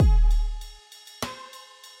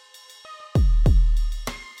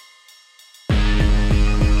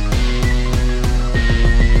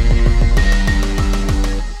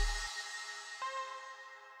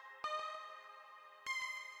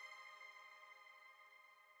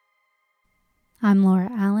I'm Laura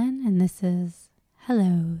Allen, and this is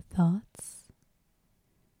Hello Thoughts.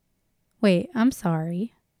 Wait, I'm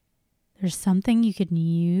sorry. There's something you can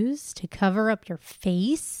use to cover up your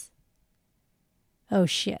face? Oh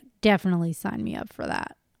shit, definitely sign me up for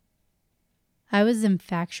that. I was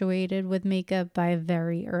infatuated with makeup by a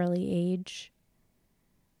very early age.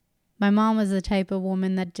 My mom was the type of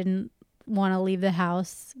woman that didn't want to leave the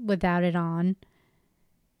house without it on.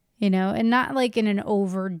 And not like in an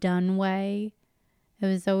overdone way. It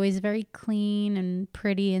was always very clean and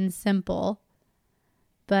pretty and simple.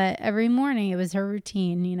 But every morning it was her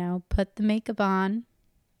routine, put the makeup on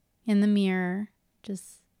in the mirror,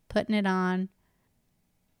 just putting it on.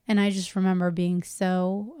 And I just remember being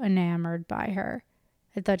so enamored by her.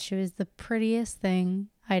 I thought she was the prettiest thing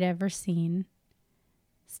I'd ever seen.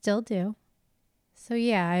 Still do. So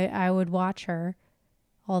yeah, I would watch her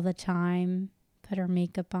all the time, put her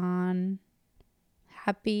makeup on,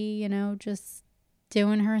 happy, just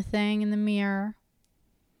doing her thing in the mirror.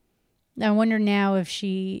 I wonder now if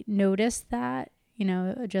she noticed that,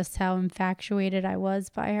 just how infatuated I was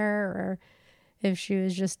by her, or if she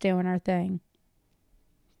was just doing her thing.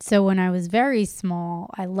 So when I was very small,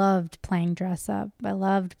 I loved playing dress up. I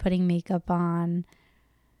loved putting makeup on.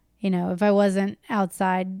 If I wasn't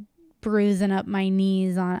outside bruising up my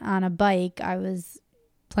knees on a bike, I was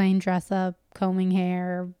playing dress up, combing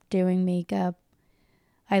hair, doing makeup.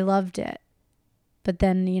 I loved it. But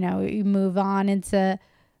then, you move on into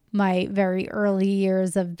my very early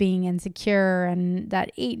years of being insecure and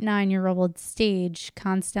that 8-9-year-old stage,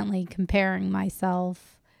 constantly comparing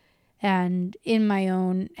myself and in my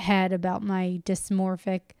own head about my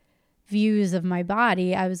dysmorphic views of my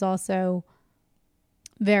body. I was also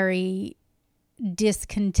very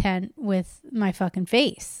discontent with my fucking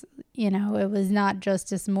face. It was not just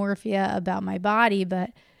dysmorphia about my body,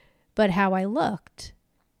 but how I looked.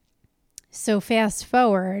 So fast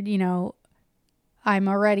forward, I'm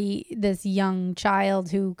already this young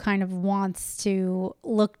child who kind of wants to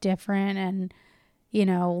look different and,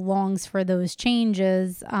 longs for those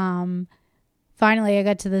changes. Finally, I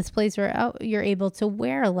got to this place where you're able to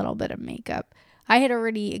wear a little bit of makeup. I had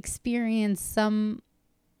already experienced some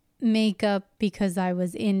makeup because I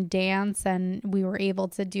was in dance and we were able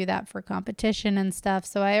to do that for competition and stuff.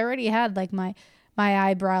 So I already had like my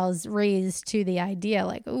eyebrows raised to the idea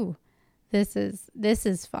like, ooh, this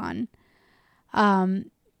is fun.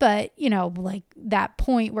 But like that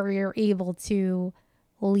point where you're able to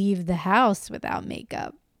leave the house without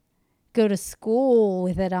makeup, go to school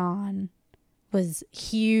with it on was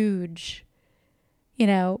huge,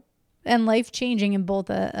 and life changing in both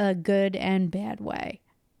a good and bad way.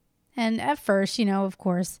 And at first, of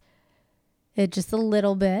course, it just a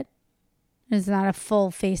little bit. It's not a full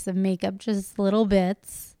face of makeup, just little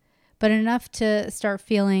bits, but enough to start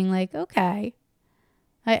feeling like, okay,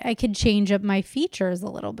 I could change up my features a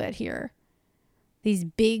little bit here. These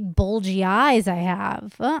big bulgy eyes I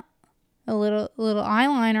have, a little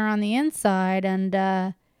eyeliner on the inside, and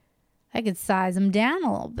I could size them down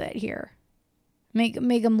a little bit here. Make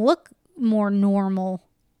them look more normal.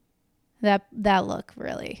 That look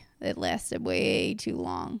really, it lasted way too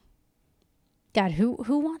long. God,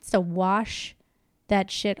 who wants to wash that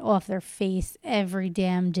shit off their face every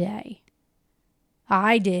damn day?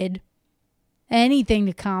 I did. Anything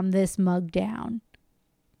to calm this mug down.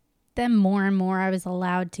 Then more and more I was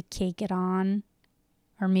allowed to cake it on.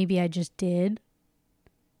 Or maybe I just did.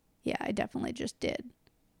 Yeah, I definitely just did.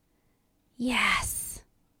 Yes,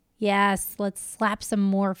 let's slap some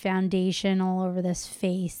more foundation all over this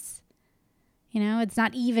face. It's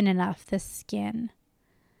not even enough, this skin.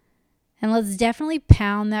 And let's definitely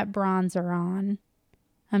pound that bronzer on.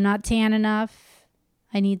 I'm not tan enough.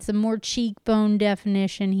 I need some more cheekbone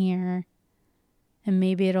definition here. And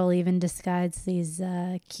maybe it'll even disguise these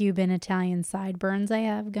Cuban Italian sideburns I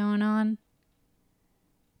have going on.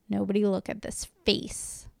 Nobody look at this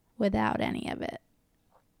face without any of it.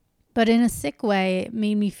 But in a sick way, it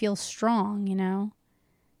made me feel strong,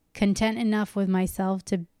 content enough with myself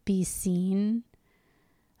to be seen,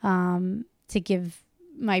 to give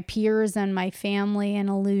my peers and my family an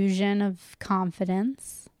illusion of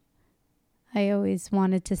confidence. I always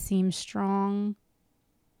wanted to seem strong.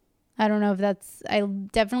 I don't know if I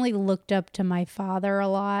definitely looked up to my father a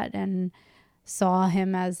lot and saw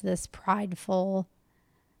him as this prideful,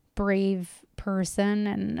 brave person.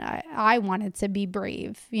 And I wanted to be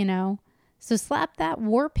brave, So slap that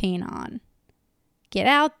war paint on. Get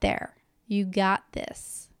out there. You got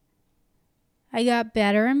this. I got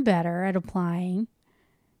better and better at applying.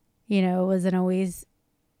 It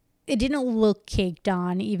didn't look caked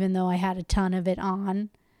on, even though I had a ton of it on.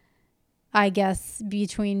 I guess,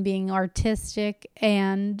 between being artistic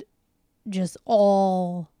and just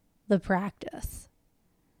all the practice.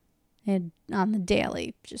 And on the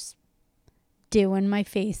daily, just doing my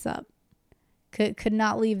face up. Could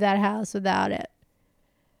not leave that house without it.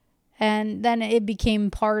 And then it became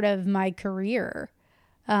part of my career.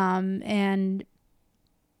 And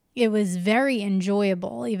it was very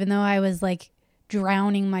enjoyable, even though I was like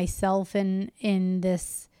drowning myself in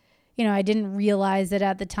this. I didn't realize it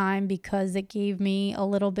at the time because it gave me a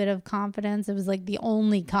little bit of confidence. It was like the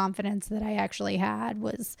only confidence that I actually had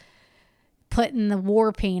was putting the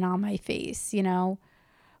war paint on my face,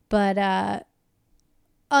 But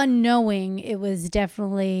unknowing, it was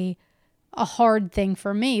definitely a hard thing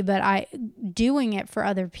for me. But doing it for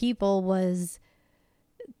other people was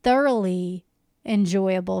thoroughly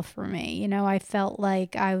enjoyable for me. I felt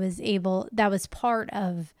like I was able, that was part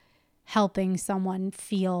of helping someone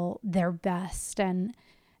feel their best and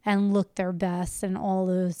look their best and all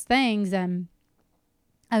those things. And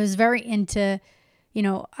I was very into,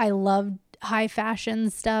 I loved high fashion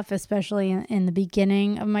stuff, especially in the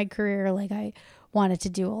beginning of my career. Like I wanted to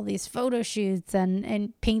do all these photo shoots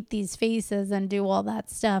and paint these faces and do all that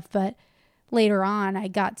stuff. But later on, I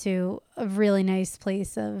got to a really nice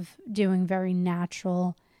place of doing very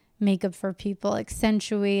natural makeup for people,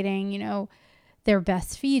 accentuating, their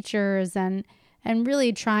best features and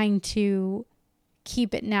really trying to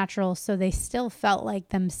keep it natural so they still felt like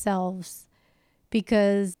themselves.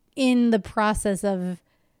 Because in the process of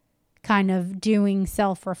kind of doing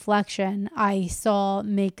self-reflection, I saw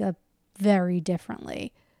makeup very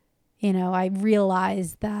differently. I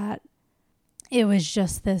realized that it was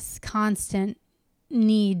just this constant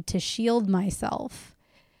need to shield myself.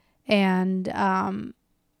 And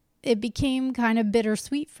it became kind of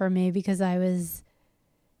bittersweet for me because I was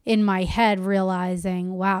in my head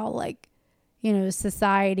realizing, wow, like,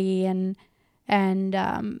 society and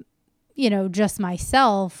just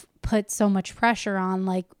myself put so much pressure on,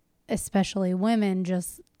 like, especially women,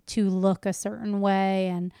 just to look a certain way.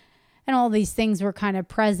 And all these things were kind of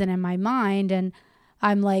present in my mind. And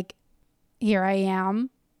I'm like, here I am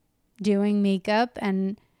doing makeup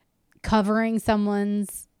and covering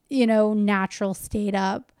someone's, natural state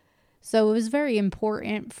up. So it was very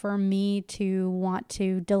important for me to want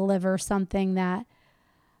to deliver something that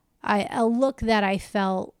a look that I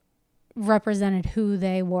felt represented who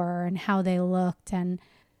they were and how they looked. And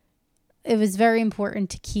it was very important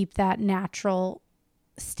to keep that natural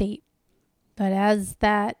state. But as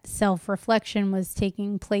that self-reflection was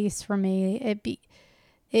taking place for me,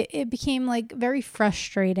 it became like very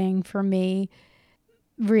frustrating for me,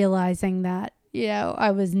 realizing that,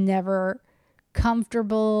 I was never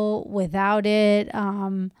comfortable without it.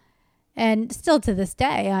 And still to this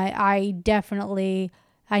day, I definitely,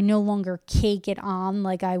 I no longer cake it on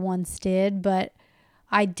like I once did, but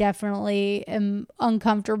I definitely am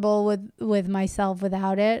uncomfortable with myself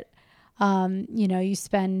without it. You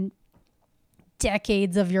spend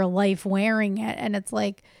decades of your life wearing it, and it's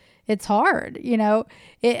like, it's hard,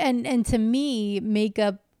 and to me,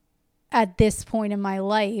 makeup at this point in my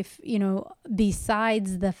life,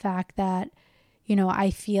 besides the fact that,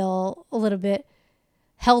 I feel a little bit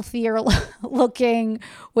healthier looking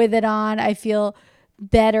with it on, I feel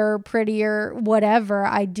better, prettier, whatever.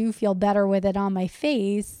 I do feel better with it on my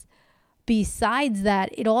face. Besides that,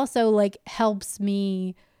 it also like helps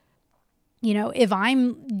me, if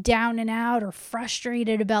I'm down and out or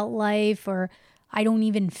frustrated about life, or I don't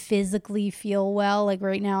even physically feel well. Like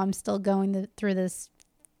right now, I'm still going through this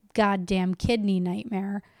goddamn kidney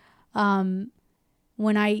nightmare.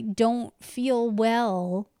 When I don't feel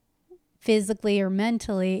well physically or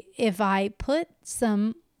mentally, if I put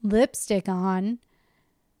some lipstick on,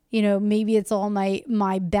 maybe it's all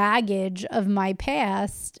my baggage of my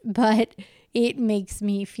past, but it makes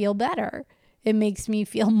me feel better. It makes me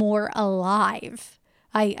feel more alive.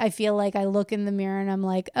 I feel like I look in the mirror and I'm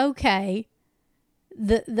like, okay,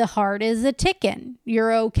 the heart is a ticking.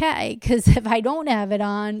 You're okay. Because if I don't have it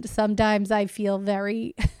on, sometimes I feel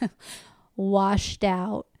very washed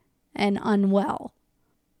out and unwell.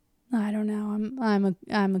 I don't know.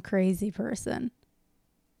 I'm a crazy person.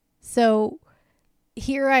 So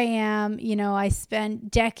here I am. I spent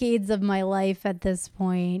decades of my life at this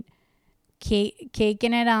point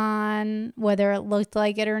caking it on, whether it looked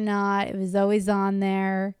like it or not. It was always on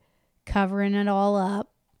there, covering it all up.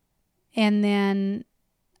 And then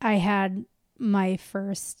I had my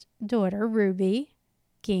first daughter, Ruby,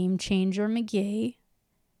 Game Changer McGee.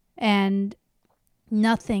 And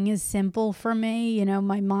nothing is simple for me.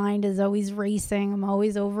 My mind is always racing. I'm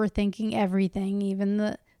always overthinking everything, even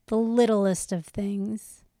the littlest of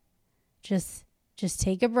things. Just Just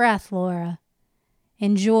take a breath, Laura.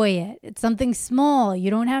 Enjoy it. It's something small. You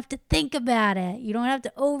don't have to think about it. You don't have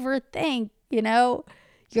to overthink,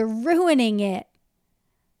 You're ruining it.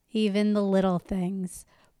 Even the little things.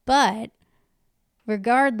 But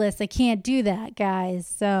regardless, I can't do that, guys.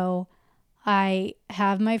 So I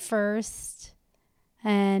have my first,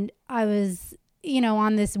 and I was,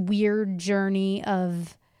 on this weird journey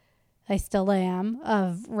I still am,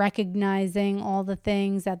 of recognizing all the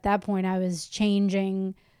things. At that point, I was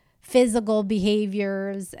changing physical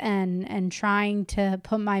behaviors and trying to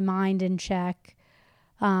put my mind in check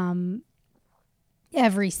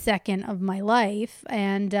every second of my life.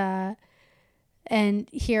 And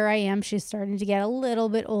here I am. She's starting to get a little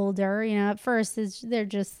bit older. At first they're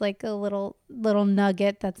just like a little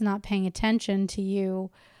nugget that's not paying attention to you,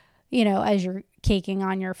 as you're caking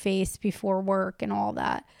on your face before work and all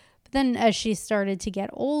that. But then as she started to get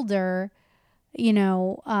older,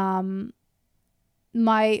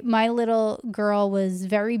 my little girl was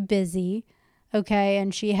very busy, okay,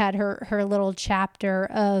 and she had her little chapter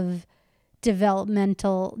of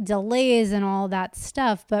developmental delays and all that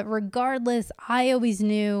stuff. But regardless, I always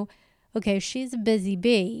knew, okay, she's a busy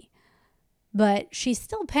bee, but she's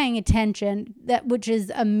still paying attention, which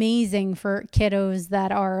is amazing for kiddos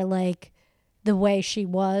that are like the way she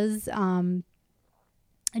was,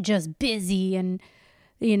 just busy and,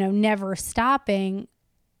 never stopping.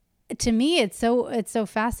 To me, it's so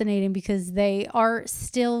fascinating because they are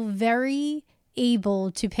still very able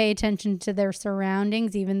to pay attention to their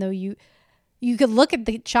surroundings, even though you could look at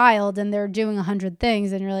the child and they're doing 100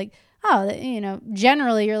 things and you're like, oh,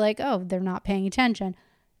 generally you're like, oh, they're not paying attention.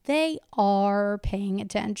 They are paying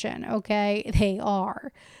attention, okay? They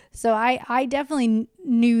are. So I definitely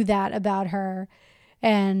knew that about her.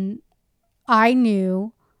 And I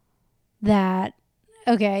knew that,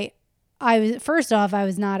 okay, I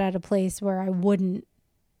was not at a place where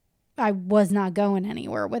I was not going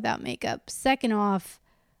anywhere without makeup. Second off,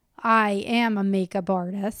 I am a makeup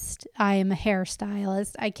artist. I am a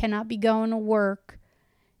hairstylist. I cannot be going to work.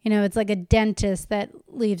 It's like a dentist that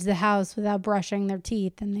leaves the house without brushing their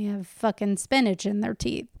teeth and they have fucking spinach in their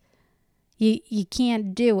teeth. You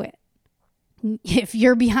can't do it. If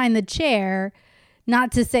you're behind the chair,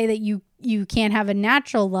 not to say that you can't have a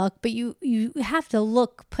natural look, but you have to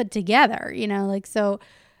look put together, so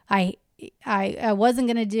I wasn't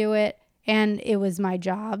going to do it, and it was my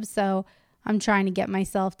job. So I'm trying to get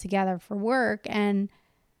myself together for work, and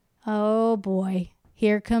oh boy,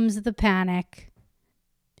 here comes the panic.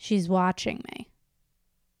 She's watching me.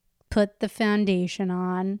 Put the foundation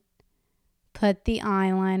on, put the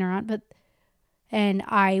eyeliner on, and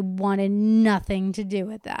I wanted nothing to do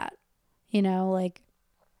with that.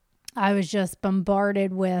 I was just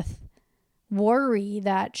bombarded with worry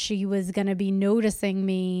that she was going to be noticing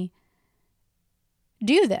me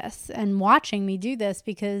do this and watching me do this,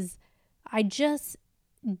 because I just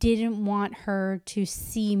didn't want her to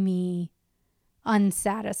see me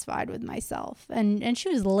unsatisfied with myself. And she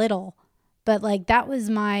was little, but like that was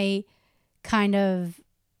my kind of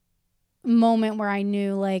moment where I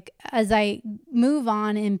knew, like, as I move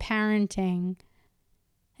on in parenting,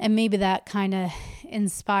 and maybe that kind of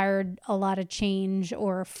inspired a lot of change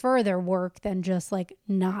or further work than just like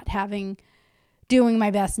doing my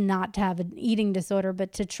best not to have an eating disorder,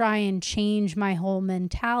 but to try and change my whole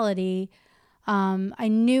mentality. I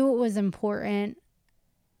knew it was important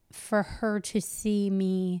for her to see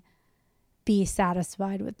me be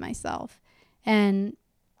satisfied with myself. And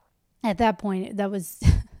at that point, that was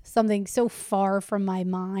something so far from my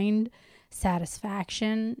mind.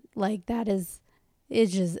 Satisfaction, like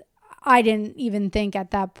it's just, I didn't even think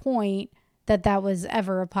at that point that was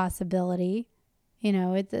ever a possibility.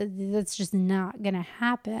 That's just not going to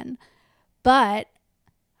happen. But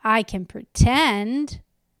I can pretend.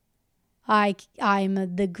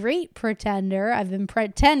 I'm the great pretender. I've been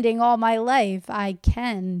pretending all my life. I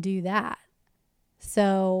can do that.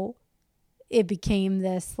 So it became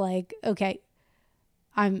this like, okay,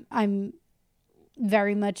 I'm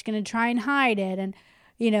very much going to try and hide it. And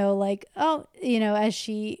as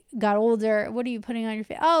she got older, what are you putting on your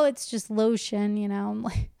face? Oh, it's just lotion, I'm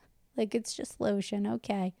like, it's just lotion.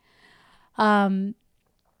 Okay.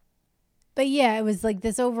 But yeah, it was like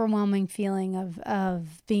this overwhelming feeling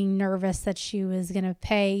of being nervous that she was going to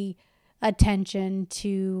pay attention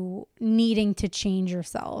to needing to change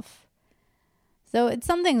herself. So it's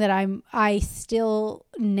something that I still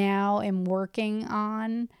now am working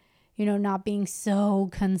on, not being so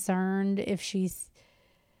concerned if she's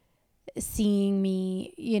seeing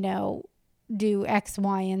me, do X,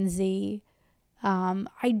 Y, and Z.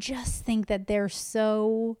 I just think that they're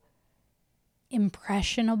so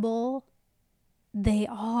impressionable they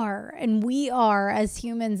are, and we are as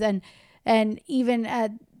humans, and even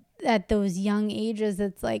at those young ages,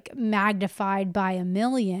 it's like magnified by a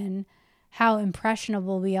million how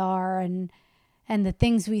impressionable we are and the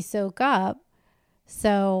things we soak up.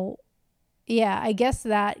 So yeah, I guess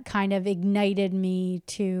that kind of ignited me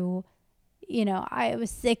to, I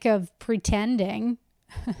was sick of pretending.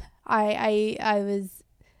 I was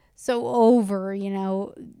so over,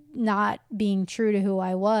 not being true to who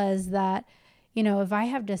I was, that, if I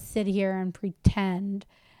have to sit here and pretend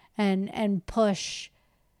and push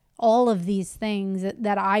all of these things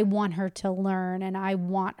that I want her to learn and I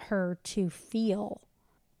want her to feel,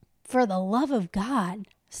 for the love of God,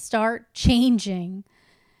 start changing,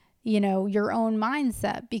 your own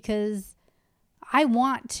mindset, because I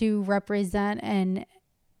want to represent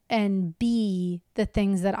and be the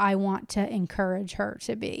things that I want to encourage her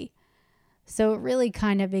to be. So it really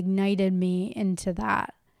kind of ignited me into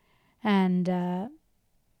that. And,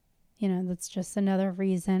 that's just another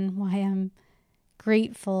reason why I'm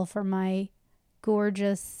grateful for my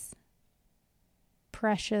gorgeous,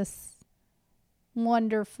 precious,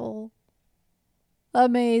 wonderful,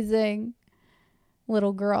 amazing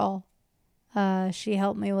little girl. She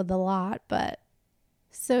helped me with a lot, but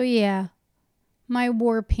so yeah, my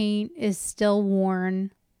war paint is still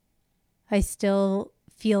worn. I still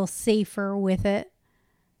feel safer with it,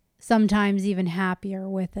 sometimes even happier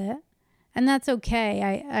with it. And that's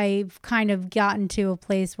okay. I've kind of gotten to a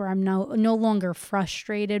place where I'm no longer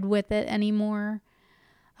frustrated with it anymore.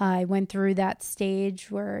 I went through that stage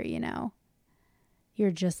where,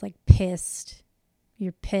 you're just like pissed.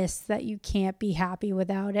 You're pissed that you can't be happy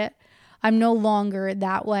without it. I'm no longer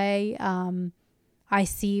that way. I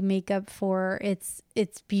see makeup for its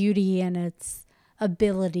beauty and its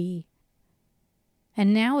ability.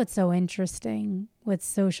 And now it's so interesting with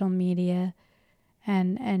social media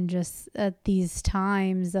and just at these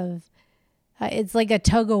times of, it's like a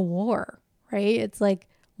tug of war, right? It's like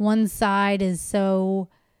one side is so,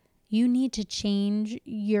 you need to change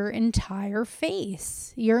your entire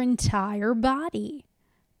face, your entire body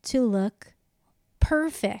to look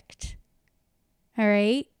perfect. All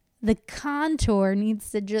right? The contour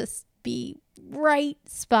needs to just be right,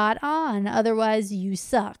 spot on. Otherwise, you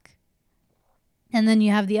suck. And then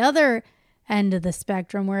you have the other end of the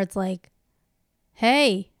spectrum where it's like,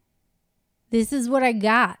 hey, this is what I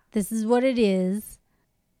got. This is what it is.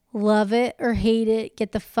 Love it or hate it.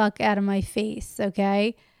 Get the fuck out of my face,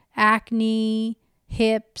 okay? Acne,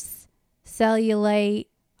 hips, cellulite.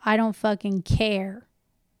 I don't fucking care.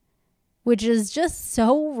 Which is just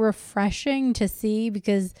so refreshing to see,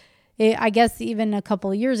 because I guess even a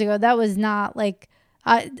couple of years ago, that was not like,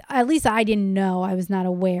 at least I didn't know. I was not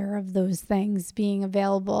aware of those things being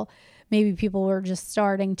available. Maybe people were just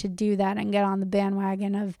starting to do that and get on the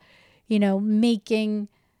bandwagon of, making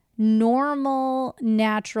normal,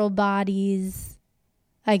 natural bodies,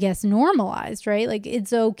 I guess, normalized, right? Like,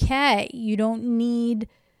 it's okay. You don't need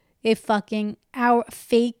a fucking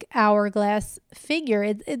fake hourglass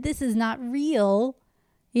figure. This is not real,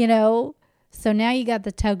 So now you got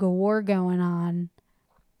the tug of war going on,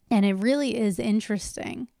 and it really is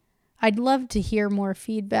interesting. I'd love to hear more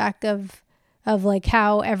feedback of like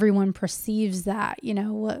how everyone perceives that.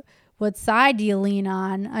 What side do you lean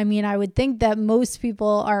on? I mean, I would think that most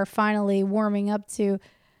people are finally warming up to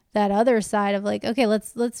that other side of like, okay,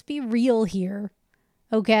 let's be real here,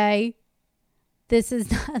 okay? This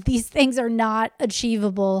is not, these things are not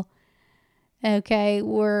achievable. Okay,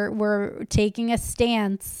 we're taking a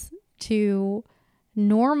stance to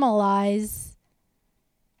normalize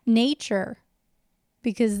nature,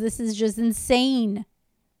 because this is just insane.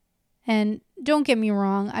 And don't get me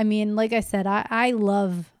wrong. I mean, like I said, I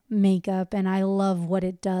love makeup and I love what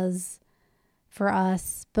it does for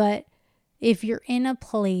us. But if you're in a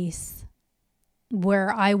place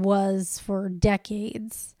where I was for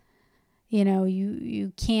decades,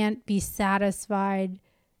 you can't be satisfied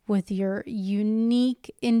with your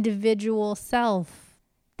unique individual self,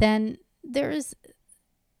 then there's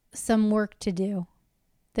some work to do.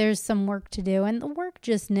 There's some work to do, and the work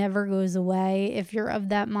just never goes away if you're of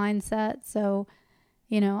that mindset. So,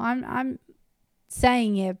 I'm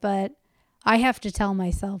saying it, but I have to tell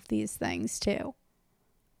myself these things too.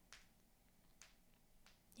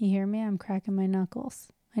 You hear me? I'm cracking my knuckles.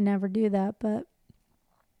 I never do that, but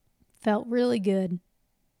felt really good.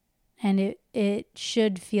 And it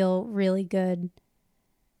should feel really good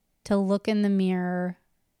to look in the mirror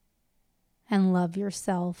and love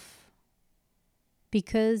yourself,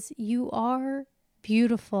 because you are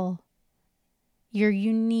beautiful. You're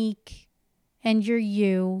unique and you're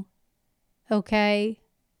you. Okay?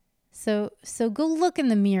 So go look in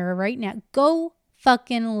the mirror right now. Go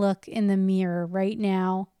fucking look in the mirror right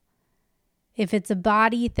now. If it's a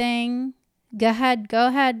body thing, go ahead,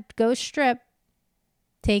 go strip.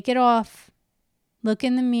 Take it off. Look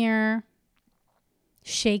in the mirror.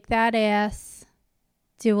 Shake that ass.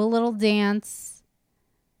 Do a little dance.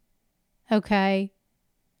 Okay.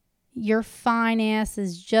 Your fine ass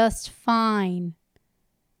is just fine.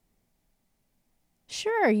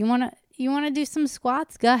 Sure, you want to do some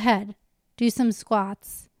squats? Go ahead. Do some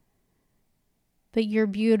squats. But you're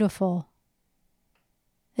beautiful.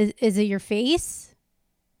 Is it your face?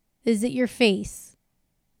 Is it your face?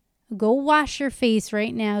 Go wash your face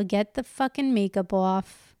right now. Get the fucking makeup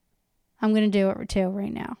off. I'm going to do it too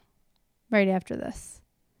right now. Right after this.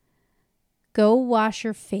 Go wash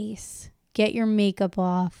your face. Get your makeup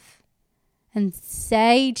off. And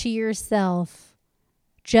say to yourself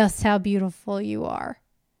just how beautiful you are.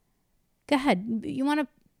 Go ahead. You want to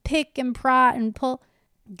pick and prod and pull?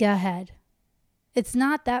 Go ahead. It's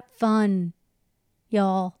not that fun,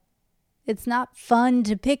 y'all. It's not fun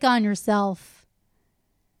to pick on yourself.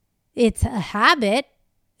 It's a habit.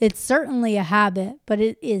 It's certainly a habit, but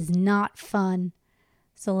it is not fun.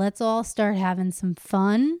 So let's all start having some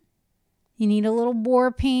fun. You need a little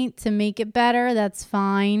war paint to make it better. That's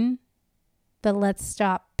fine. But let's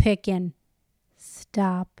stop picking.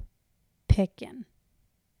 Stop picking.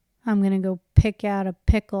 I'm going to go pick out a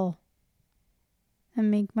pickle and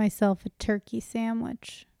make myself a turkey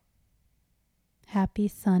sandwich. Happy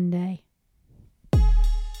Sunday.